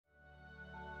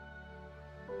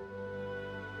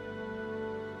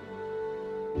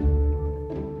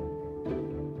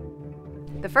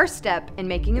The first step in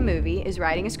making a movie is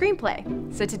writing a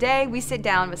screenplay. So today we sit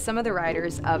down with some of the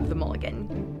writers of The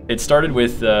Mulligan. It started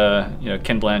with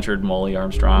Ken Blanchard, Molly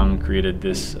Armstrong created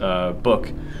this book,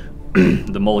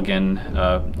 The Mulligan,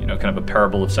 kind of a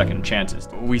parable of second chances.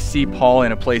 We see Paul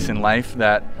in a place in life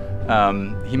that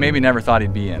he maybe never thought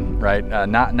he'd be in, right?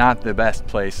 Not the best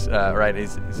place, right?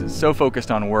 He's so focused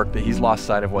on work that he's lost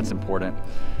sight of what's important.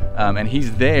 And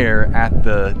he's there at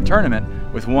the tournament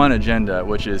with one agenda,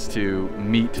 which is to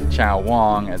meet Chow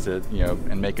Wang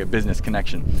and make a business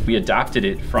connection. We adapted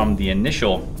it from the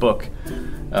initial book,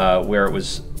 where it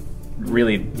was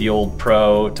really the old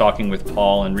pro talking with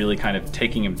Paul and really kind of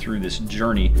taking him through this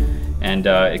journey, and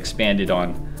expanded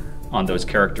on those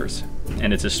characters.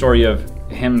 And it's a story of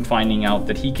him finding out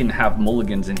that he can have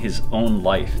mulligans in his own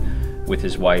life with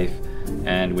his wife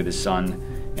and with his son,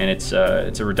 and it's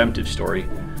a redemptive story.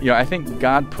 I think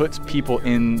God puts people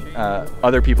in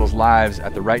other people's lives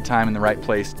at the right time in the right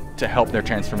place to help their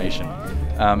transformation.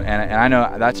 And I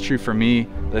know that's true for me.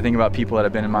 I think about people that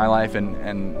have been in my life,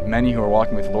 and many who are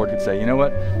walking with the Lord could say, you know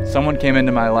what, someone came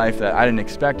into my life that I didn't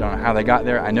expect. I don't know how they got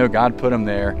there. I know God put them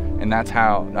there, and that's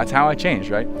how I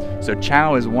changed, right? So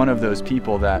Chow is one of those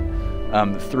people that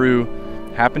through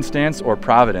happenstance or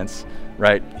providence,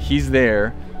 right, he's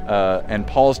there, and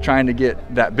Paul's trying to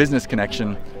get that business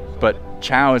connection, but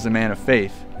Chow is a man of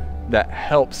faith that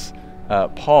helps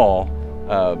Paul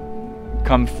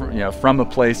come from a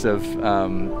place of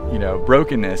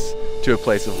brokenness to a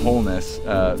place of wholeness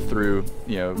through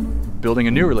building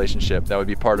a new relationship that would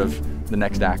be part of the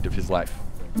next act of his life.